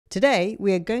Today,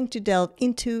 we are going to delve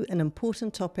into an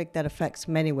important topic that affects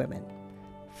many women: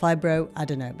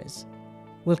 fibroadenomas.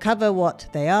 We'll cover what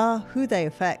they are, who they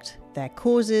affect, their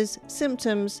causes,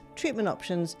 symptoms, treatment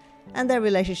options, and their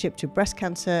relationship to breast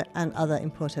cancer and other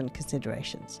important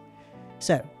considerations.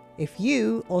 So, if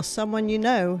you or someone you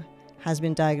know has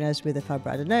been diagnosed with a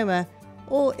fibroadenoma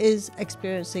or is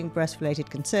experiencing breast-related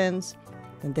concerns,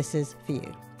 then this is for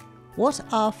you. What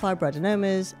are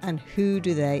fibroadenomas and who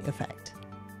do they affect?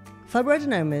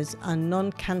 Fibroadenomas are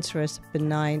non-cancerous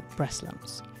benign breast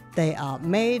lumps. They are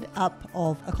made up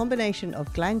of a combination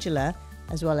of glandular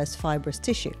as well as fibrous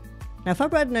tissue. Now,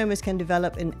 fibroadenomas can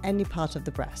develop in any part of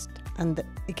the breast, and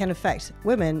it can affect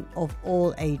women of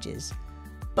all ages,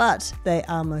 but they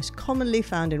are most commonly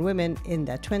found in women in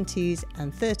their 20s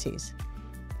and 30s.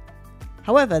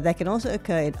 However, they can also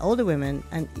occur in older women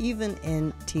and even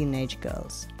in teenage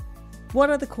girls. What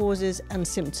are the causes and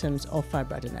symptoms of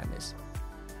fibroadenomas?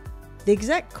 The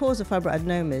exact cause of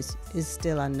fibroadenomas is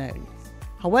still unknown.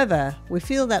 However, we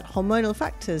feel that hormonal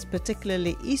factors,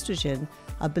 particularly estrogen,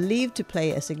 are believed to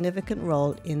play a significant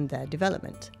role in their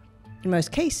development. In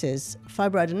most cases,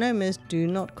 fibroadenomas do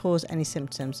not cause any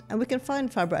symptoms, and we can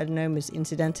find fibroadenomas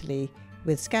incidentally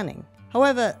with scanning.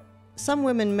 However, some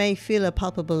women may feel a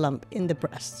palpable lump in the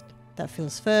breast that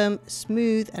feels firm,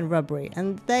 smooth, and rubbery,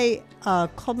 and they are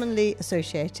commonly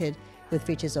associated with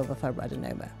features of a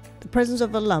fibroadenoma. The presence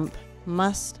of a lump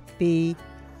must be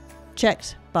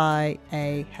checked by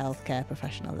a healthcare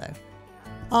professional though.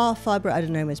 Are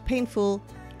fibroadenomas painful,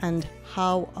 and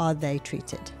how are they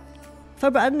treated?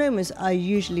 Fibroadenomas are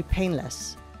usually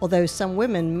painless, although some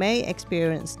women may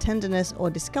experience tenderness or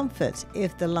discomfort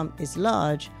if the lump is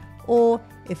large or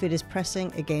if it is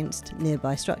pressing against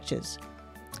nearby structures.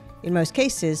 In most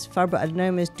cases,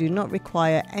 fibroadenomas do not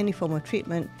require any form of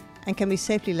treatment and can be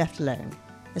safely left alone,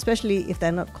 especially if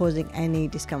they're not causing any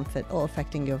discomfort or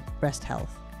affecting your breast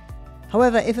health.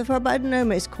 However, if a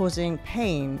fibroadenoma is causing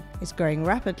pain, is growing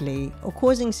rapidly, or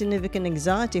causing significant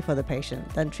anxiety for the patient,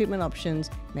 then treatment options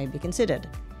may be considered.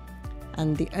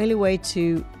 And the only way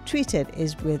to treat it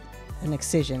is with an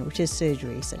excision, which is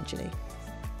surgery essentially.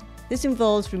 This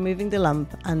involves removing the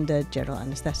lump under general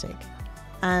anesthetic.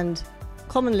 And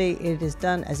commonly it is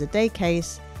done as a day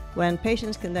case when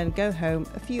patients can then go home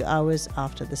a few hours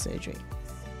after the surgery.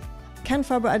 Can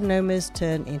fibroadenomas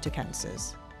turn into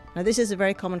cancers? Now, this is a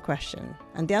very common question,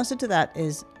 and the answer to that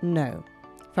is no.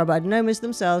 Fibroadenomas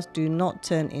themselves do not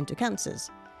turn into cancers.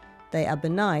 They are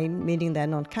benign, meaning they're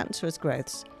non-cancerous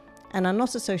growths, and are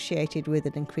not associated with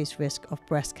an increased risk of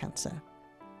breast cancer.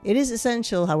 It is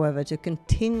essential, however, to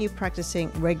continue practicing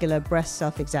regular breast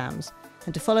self-exams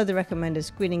and to follow the recommended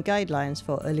screening guidelines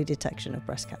for early detection of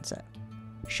breast cancer.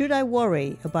 Should I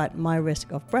worry about my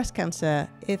risk of breast cancer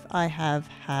if I have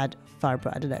had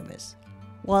fibroadenomas?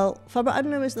 While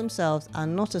fibroadenomas themselves are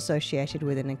not associated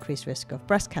with an increased risk of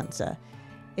breast cancer,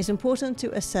 it's important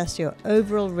to assess your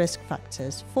overall risk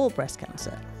factors for breast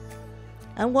cancer.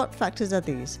 And what factors are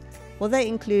these? Well, they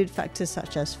include factors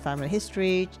such as family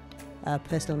history,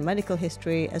 personal medical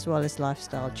history, as well as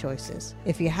lifestyle choices.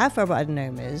 If you have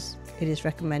fibroadenomas, it is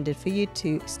recommended for you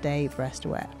to stay breast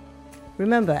aware.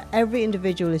 Remember, every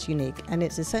individual is unique, and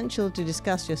it's essential to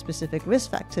discuss your specific risk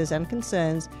factors and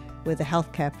concerns with a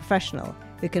healthcare professional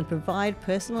who can provide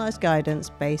personalized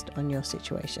guidance based on your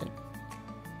situation.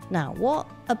 Now, what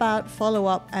about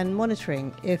follow-up and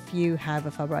monitoring if you have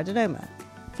a fibroadenoma?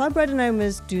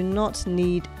 Fibroadenomas do not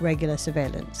need regular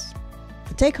surveillance.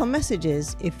 The take-home message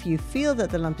is, if you feel that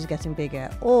the lump is getting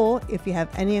bigger or if you have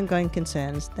any ongoing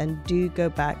concerns, then do go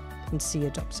back and see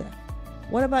a doctor.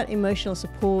 What about emotional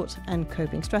support and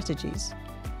coping strategies?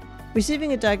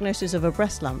 Receiving a diagnosis of a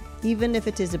breast lump, even if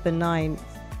it is a benign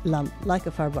lump like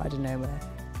a fibroadenoma,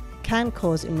 can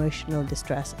cause emotional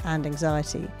distress and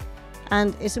anxiety,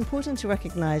 and it's important to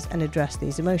recognize and address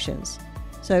these emotions.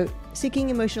 So, seeking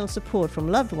emotional support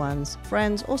from loved ones,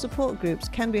 friends, or support groups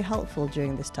can be helpful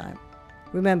during this time.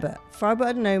 Remember,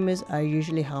 fibroadenomas are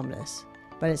usually harmless,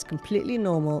 but it's completely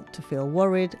normal to feel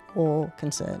worried or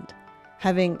concerned.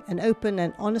 Having an open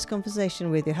and honest conversation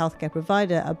with your healthcare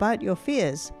provider about your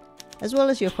fears, as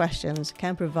well as your questions,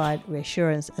 can provide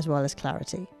reassurance as well as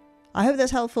clarity. I hope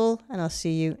that's helpful, and I'll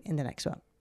see you in the next one.